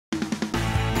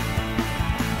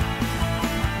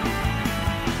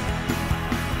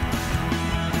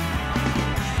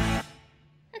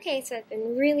Okay, so I've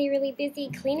been really busy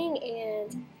cleaning,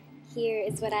 and here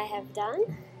is what I have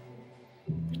done.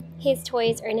 His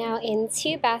toys are now in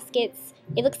 2 baskets.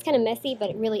 It looks kind of messy, but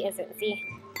it really isn't. See?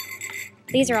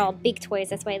 These are all big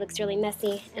toys, that's why it looks really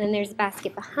messy. And then there's a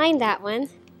basket behind that one.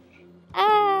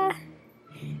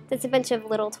 That's a bunch of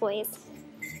little toys.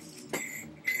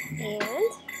 And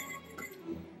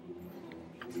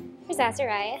here's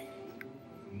Azariah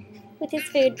with his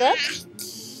food book.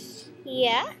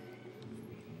 Yeah.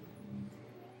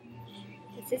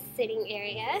 It's his sitting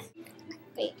area.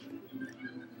 Wait.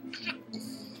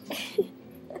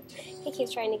 He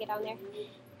keeps trying to get on there.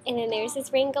 And then there's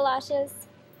his rain galoshes.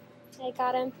 I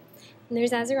got him. And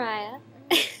there's Azariah.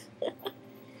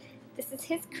 This is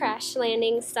his crash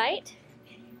landing site.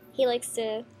 He likes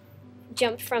to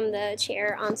jump from the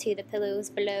chair onto the pillows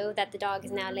below that the dog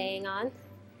is now laying on.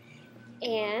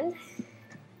 And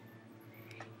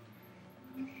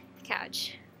the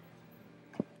couch.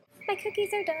 My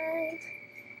cookies are done.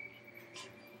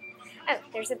 Oh,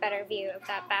 there's a better view of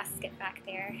that basket back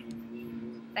there.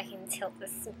 If I can tilt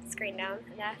this screen down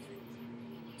enough.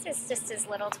 This is just his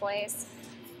little toys.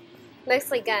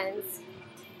 Mostly guns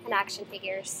and action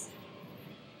figures.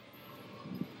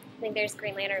 I think there's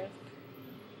Green Lantern.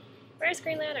 Where's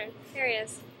Green Lantern? There he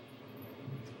is.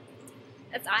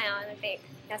 That's Ion, I think.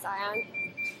 That's Ion.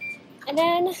 And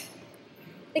then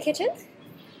the kitchen,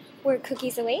 where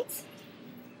cookies await.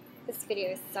 This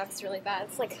video sucks really bad.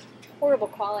 It's like horrible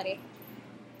quality.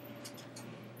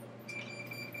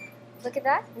 Look at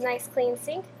that. Nice clean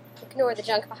sink. Ignore the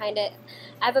junk behind it.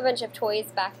 I have a bunch of toys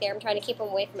back there. I'm trying to keep them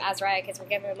away from Azariah because we're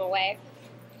giving them away.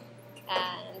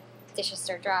 And dishes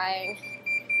are drying.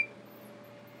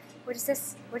 What is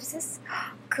this? What is this?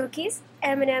 Cookies?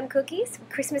 M&M cookies with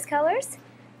Christmas colors?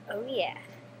 Oh yeah.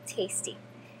 Tasty.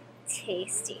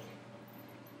 Tasty.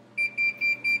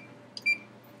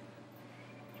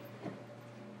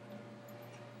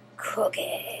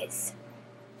 Cookies.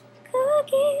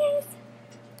 Cookies.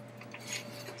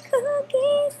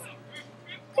 Cookies.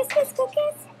 Christmas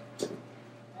cookies.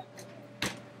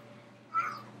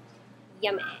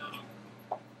 Yummy.